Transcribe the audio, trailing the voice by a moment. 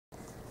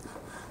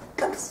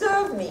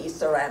Observe me,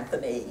 Sir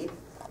Anthony.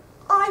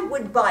 I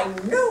would by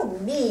no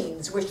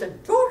means wish a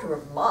daughter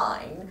of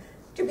mine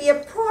to be a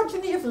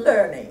progeny of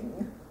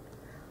learning.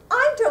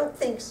 I don't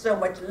think so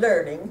much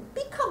learning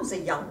becomes a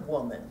young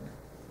woman.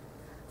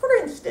 For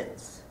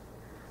instance,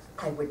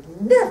 I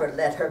would never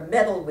let her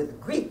meddle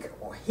with Greek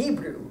or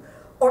Hebrew,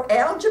 or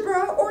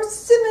algebra, or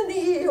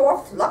simony,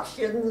 or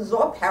fluxions,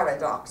 or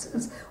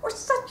paradoxes, or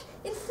such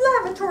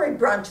inflammatory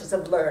branches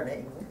of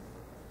learning.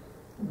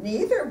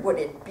 Neither would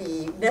it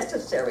be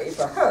necessary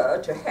for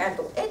her to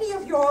handle any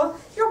of your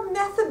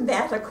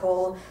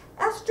mathematical,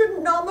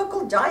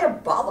 astronomical,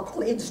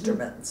 diabolical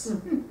instruments.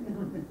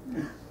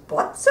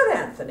 But, Sir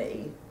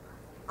Anthony,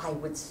 I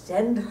would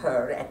send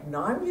her at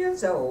 9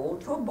 years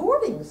old to a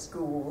boarding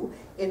school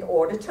in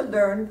order to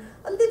learn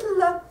a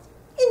little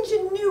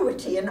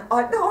ingenuity and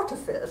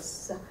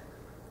artifice.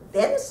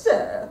 Then,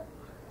 sir,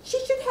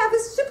 she should have a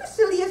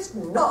supercilious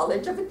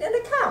knowledge of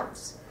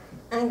accounts,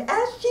 and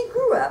as she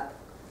grew up,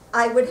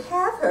 I would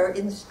have her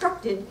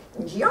instructed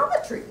in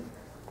geometry,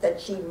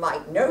 that she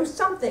might know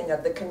something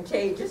of the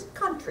contagious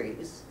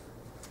countries.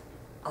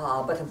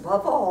 But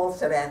above all,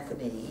 Sir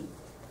Anthony,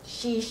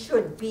 she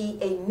should be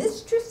a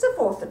mistress of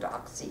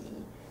orthodoxy,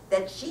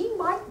 that she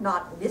might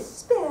not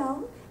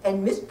misspell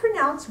and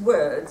mispronounce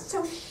words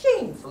so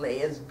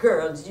shamefully as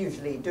girls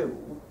usually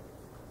do,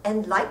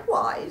 and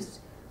likewise,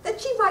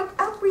 that she might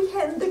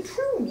apprehend the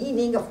true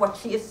meaning of what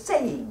she is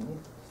saying.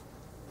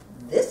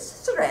 This,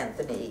 Sir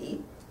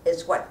Anthony,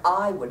 is what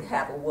I would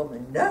have a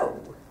woman know,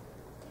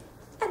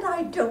 and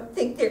I don't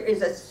think there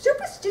is a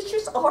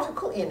superstitious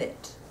article in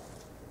it.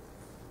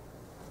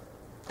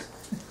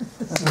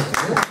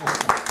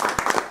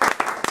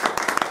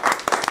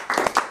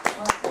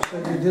 So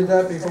you did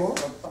that before?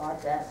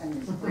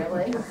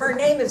 Really? Her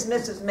name is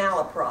Mrs.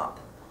 Malaprop.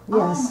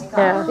 Yes,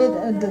 Oh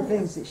the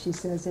things that she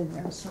says in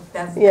there. So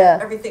That's Yeah.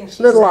 everything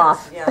she Little says.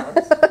 off. Yeah.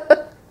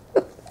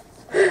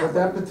 But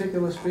that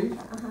particular speech?